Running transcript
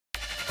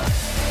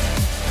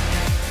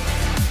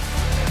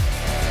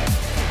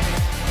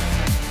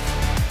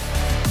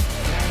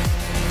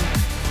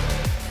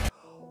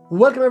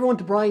Welcome everyone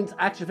to Brian's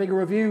Action Figure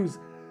Reviews.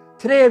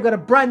 Today I've got a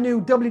brand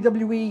new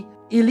WWE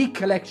Elite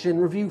Collection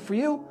review for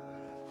you.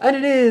 And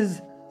it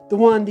is the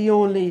one, the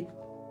only,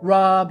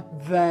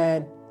 Rob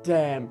Van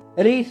Dam.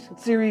 Elite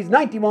Series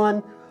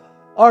 91,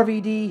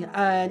 RVD,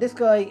 and this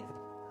guy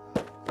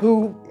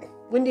who,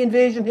 when the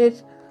invasion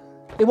hit,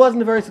 it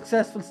wasn't a very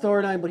successful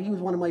storyline, but he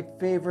was one of my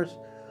favourite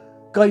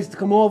guys to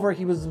come over.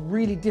 He was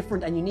really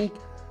different and unique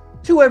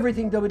to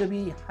everything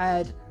WWE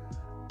had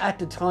at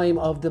the time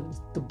of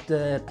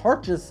the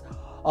purchase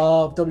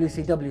of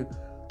WCW.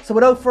 So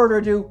without further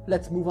ado,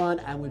 let's move on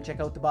and we'll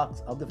check out the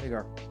box of the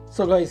figure.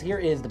 So guys, here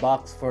is the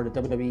box for the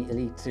WWE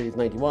Elite Series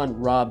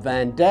 91 Rob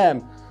Van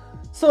Dam.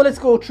 So let's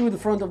go through the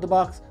front of the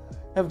box.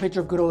 I have a picture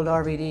of good old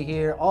RVD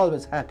here,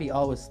 always happy,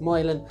 always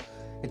smiling.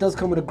 It does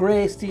come with a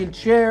grey steel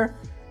chair.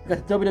 You've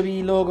got the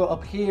WWE logo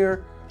up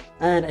here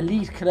and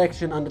Elite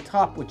Collection on the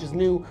top, which is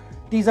new.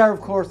 These are of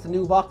course the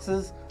new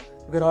boxes.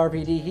 We've got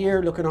RVD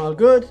here looking all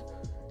good.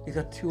 He's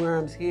got two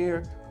arms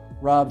here,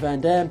 Rob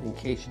Van Dam, in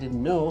case you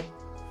didn't know.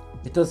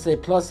 It does say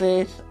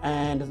 +8,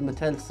 and there's a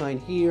Mattel sign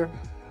here,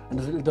 and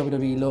there's a little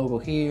WWE logo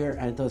here,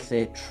 and it does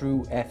say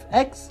True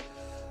FX.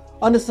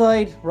 On the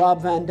side,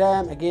 Rob Van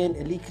Dam, again,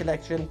 Elite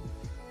Collection.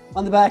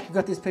 On the back, you've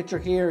got this picture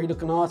here, he's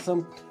looking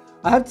awesome.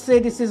 I have to say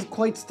this is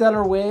quite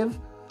stellar wave.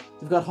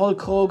 You've got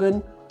Hulk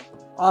Hogan,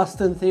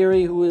 Austin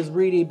Theory, who is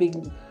really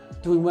big,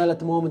 doing well at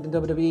the moment in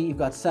WWE. You've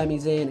got Sami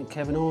Zayn and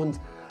Kevin Owens,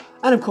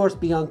 and of course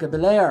Bianca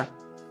Belair.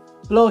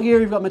 Below here,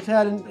 you've got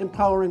Mattel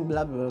empowering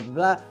blah blah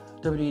blah blah.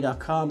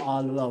 WWE.com,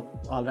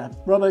 all that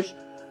rubbish.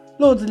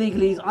 Loads of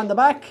legalese on the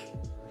back,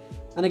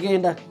 and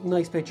again that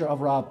nice picture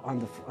of Rob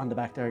on the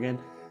back there again.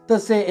 It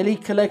does say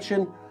Elite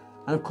Collection,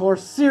 and of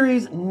course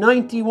Series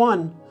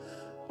 91.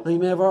 Now you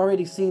may have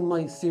already seen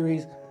my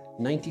Series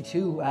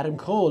 92 Adam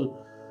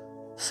Cole.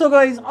 So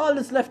guys, all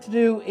that's left to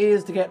do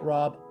is to get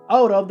Rob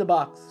out of the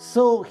box.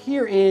 So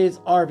here is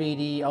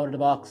RVD out of the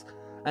box,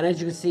 and as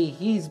you can see,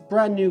 he's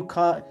brand new.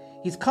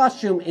 His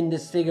costume in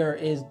this figure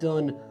is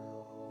done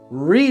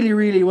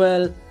really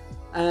well.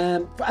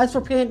 As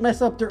for paint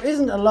mess up, there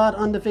isn't a lot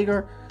on the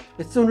figure.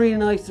 It's done really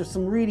nice. There's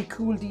some really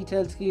cool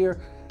details here,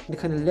 and the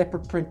kind of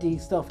leopard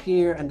printy stuff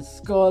here, and the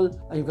skull,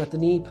 and you've got the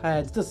knee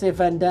pads. It does say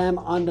Van Dam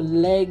on the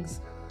legs.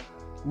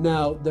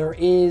 Now there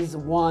is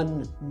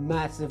one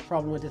massive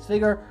problem with this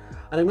figure,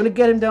 and I'm going to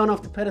get him down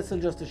off the pedestal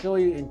just to show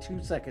you in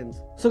 2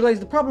 seconds. So guys,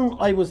 the problem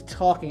I was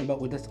talking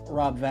about with this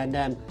Rob Van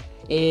Dam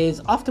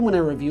is often when I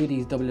review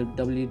these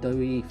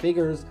WWE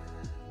figures,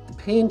 the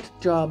paint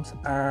jobs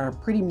are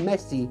pretty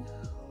messy,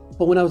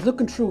 but when I was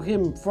looking through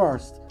him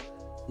first,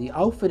 the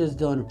outfit is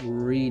done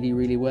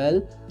really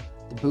well.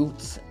 The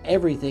boots,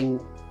 everything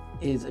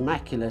is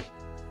immaculate,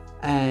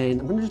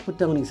 and I'm going to just put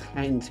down his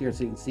hands here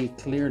so you can see it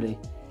clearly.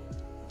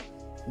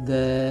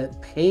 The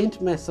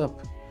paint mess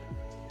up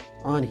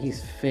on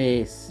his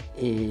face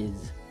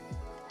is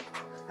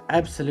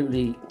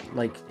absolutely,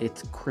 like,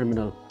 it's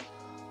criminal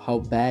how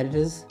bad it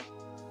is.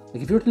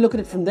 Like, if you were to look at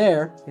it from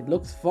there, it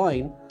looks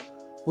fine.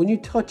 When you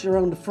touch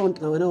around the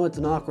front, now I know it's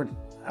an awkward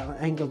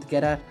angle to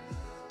get at,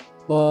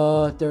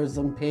 but there's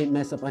some paint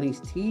mess up on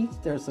his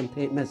teeth, there's some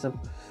paint mess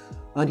up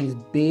on his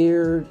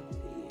beard.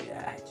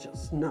 Yeah, it's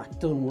just not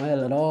done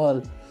well at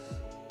all.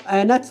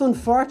 And that's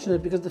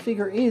unfortunate because the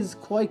figure is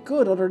quite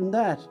good other than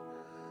that.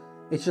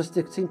 It's just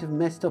they seem to have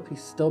messed up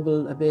his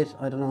stubble a bit,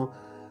 I don't know.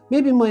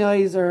 Maybe my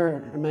eyes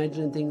are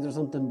imagining things or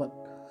something, but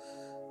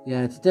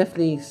yeah, it's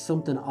definitely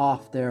something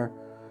off there.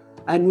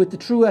 And with the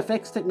True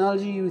FX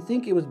technology, you would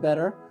think it was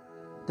better.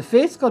 The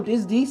face sculpt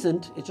is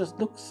decent, it just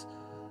looks,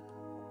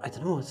 I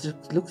don't know, it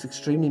just looks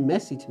extremely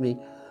messy to me.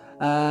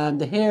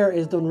 The hair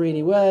is done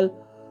really well,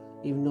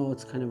 even though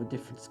it's kind of a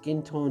different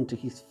skin tone to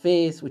his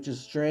face, which is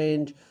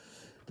strange.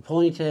 The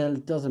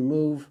ponytail doesn't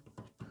move,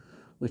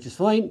 which is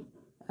fine.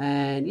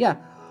 And yeah,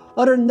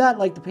 other than that,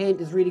 like, the paint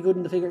is really good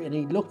in the figure and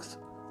he looks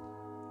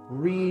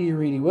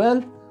really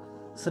well.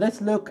 So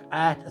let's look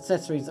at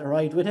accessories that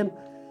arrived with him.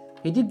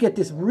 He did get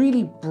this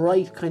really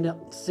bright kind of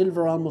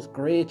silver, almost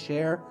grey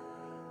chair,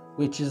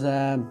 which is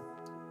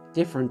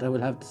different, I would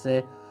have to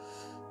say.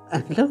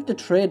 And look at the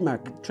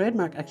trademark. The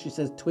trademark actually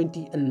says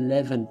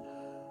 2011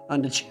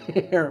 on the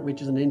chair,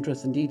 which is an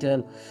interesting detail,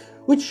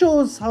 which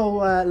shows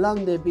how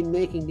long they've been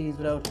making these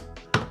without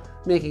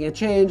making a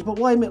change. But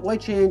why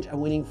change a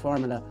winning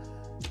formula?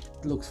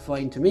 It looks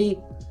fine to me.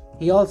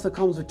 He also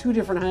comes with two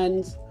different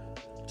hands,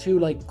 two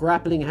like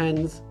grappling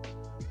hands.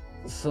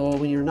 So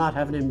when you're not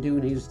having him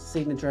doing his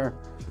signature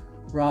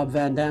Rob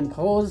Van Dam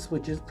pose,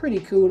 which is pretty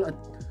cool.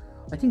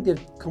 I think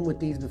they've come with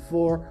these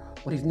before,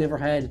 but he's never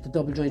had the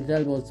double jointed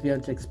elbows to be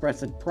able to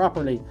express it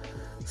properly.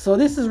 So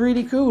this is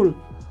really cool.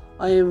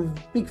 I am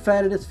a big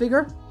fan of this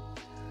figure.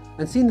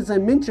 And seeing as I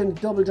mentioned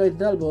double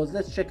jointed elbows,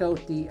 let's check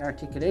out the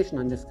articulation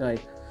on this guy.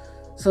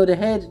 So the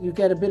head, you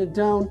get a bit of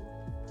down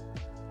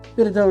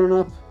and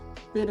up,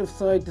 bit of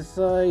side to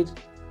side.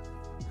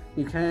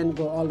 You can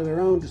go all the way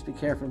around, just be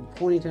careful of the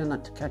ponytail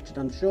not to catch it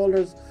on the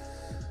shoulders.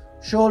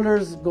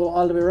 Shoulders go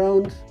all the way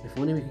around. If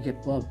only we could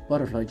get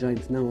butterfly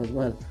joints now as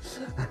well.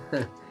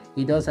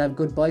 He does have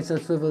good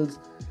bicep swivels,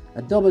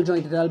 a double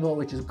jointed elbow,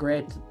 which is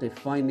great. They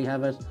finally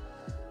have it.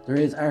 There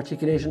is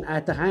articulation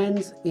at the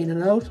hands, in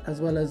and out,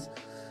 as well as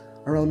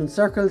around in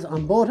circles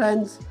on both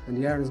hands. And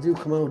the arms do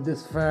come out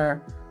this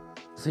far,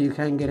 so you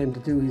can get him to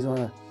do his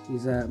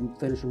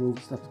finisher moves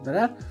and stuff like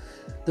that.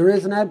 There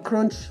is an ab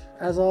crunch,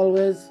 as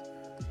always.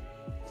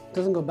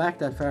 Doesn't go back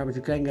that far, but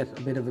you can get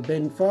a bit of a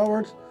bend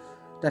forward.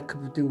 That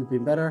could do be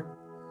better.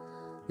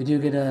 You do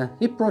get a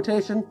hip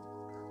rotation,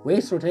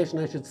 waist rotation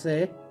I should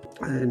say,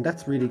 and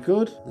that's really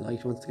good. The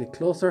light wants to get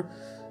closer.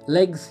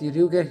 Legs, you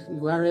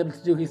are able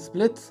to do his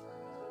splits,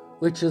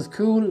 which is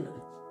cool.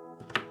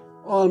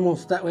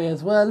 Almost that way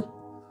as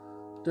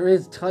well. There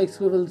is thigh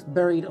swivels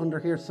buried under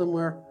here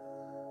somewhere.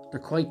 They're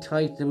quite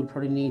tight, they would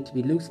probably need to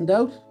be loosened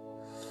out.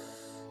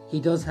 He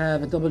does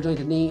have a double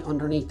jointed knee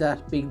underneath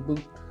that big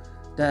boot,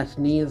 that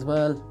knee as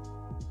well.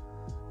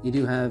 You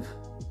do have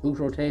boot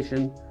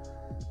rotation.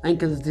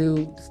 Ankles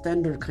do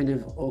standard kind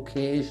of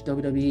okay-ish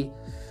WWE.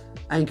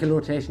 Ankle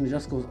rotation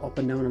just goes up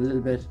and down a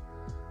little bit.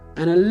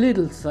 And a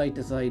little side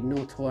to side,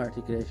 no toe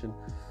articulation.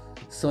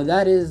 So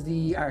that is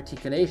the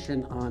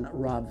articulation on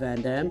Rob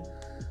Van Dam.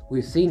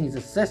 We've seen his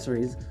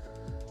accessories.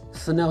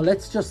 So now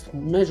let's just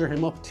measure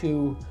him up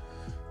to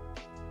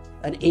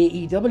an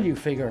AEW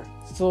figure.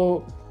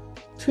 So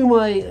to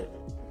my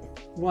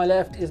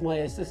left is my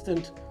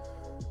assistant,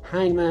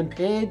 Hangman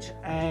Page,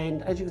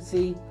 and as you can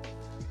see,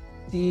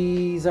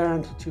 these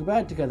aren't too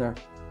bad together.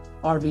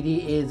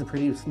 RVD is a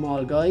pretty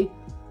small guy.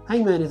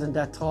 Hangman isn't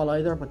that tall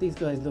either, but these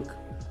guys look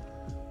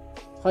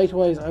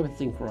height-wise, I would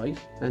think, right.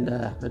 And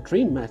a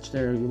dream match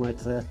there, you might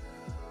say.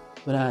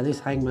 But this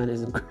Hangman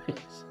isn't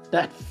great.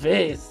 That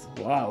face,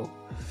 wow.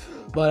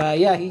 But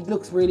yeah, he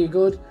looks really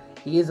good.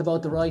 He is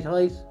about the right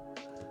height.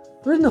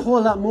 There isn't a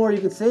whole lot more you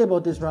can say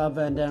about this Rob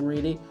Van Dam,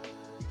 really.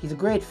 He's a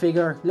great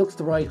figure, looks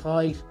the right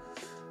height,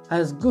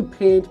 has good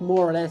paint,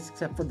 more or less,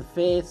 except for the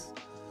face.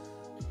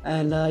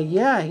 And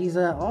yeah, he's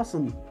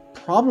awesome.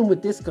 Problem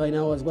with this guy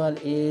now as well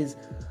is,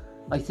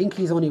 I think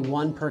he's only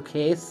one per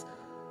case.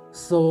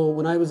 So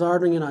when I was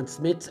ordering it on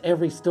Smith's,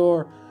 every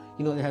store,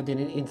 you know, they had the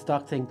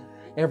in-stock thing,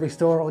 every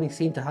store only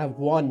seemed to have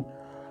one,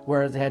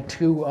 whereas they had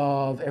two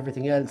of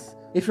everything else.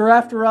 If you're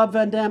after Rob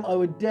Van Dam, I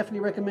would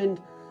definitely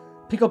recommend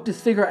pick up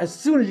this figure as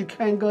soon as you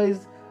can,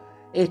 guys.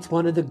 It's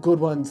one of the good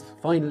ones,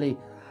 finally.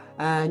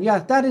 And yeah,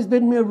 that has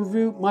been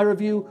my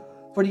review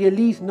for the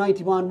Elite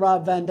 91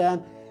 Rob Van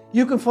Dam.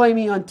 You can find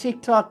me on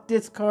TikTok,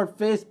 Discord,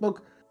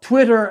 Facebook,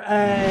 Twitter,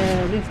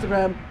 and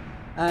Instagram.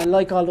 And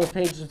like all those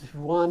pages if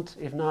you want.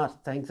 If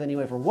not, thanks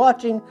anyway for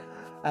watching.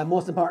 And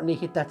most importantly,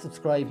 hit that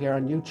subscribe here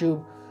on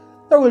YouTube.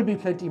 There will be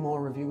plenty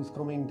more reviews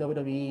coming.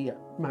 WWE,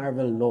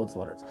 Marvel, loads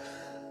of others.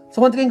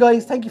 So once again,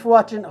 guys, thank you for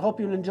watching. I hope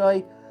you'll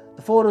enjoy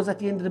the photos at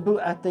the end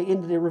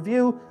of the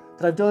review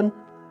that I've done.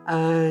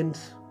 And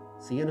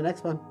see you in the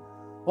next one.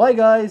 Bye,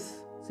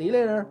 guys. See you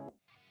later.